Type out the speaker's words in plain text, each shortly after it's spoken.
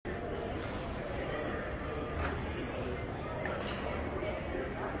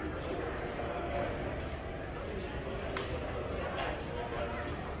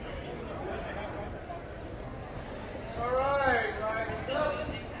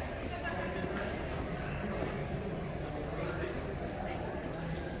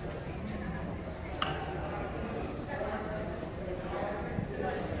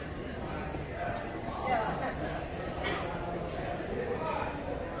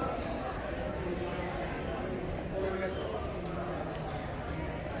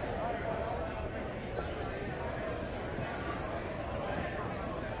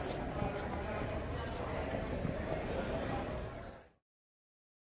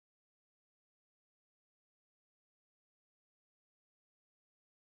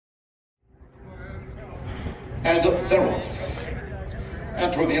and Therof.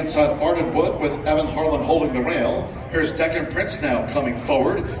 And toward the inside, Ardenwood with Evan Harlan holding the rail. Here's Deccan Prince now coming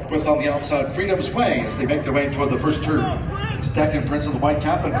forward with on the outside Freedom's Way as they make their way toward the first turn. It's Deccan Prince in the white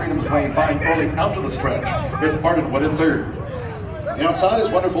cap and Freedom's Way buying early out to the stretch with Ardenwood in third. On the outside is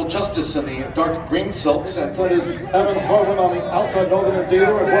Wonderful Justice in the dark green silks, and so is Evan Harlan on the outside, Northern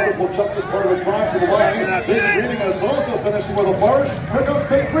Theater, and Wonderful Justice part of the drive to the way. Big Dreaming is also finishing with a flourish. Here comes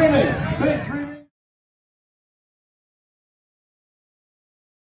Big Dreaming. Big Dreaming.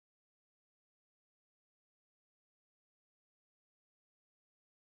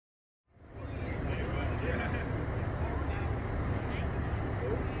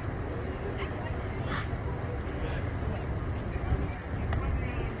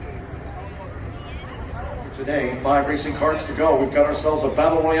 Today, 5 racing cards to go. We've got ourselves a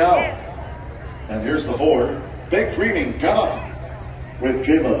battle royale. And here's the 4. Big Dreaming got up with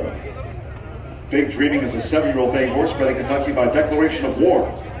J-Love. Big Dreaming is a 7-year-old bay horse bred in Kentucky by declaration of war.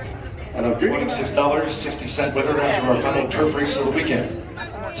 And of Dreaming, $6.60 winner after our final turf race of the weekend.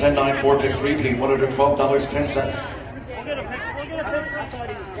 10-9-4 pick 3 paid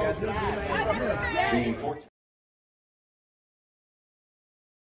 $112.10.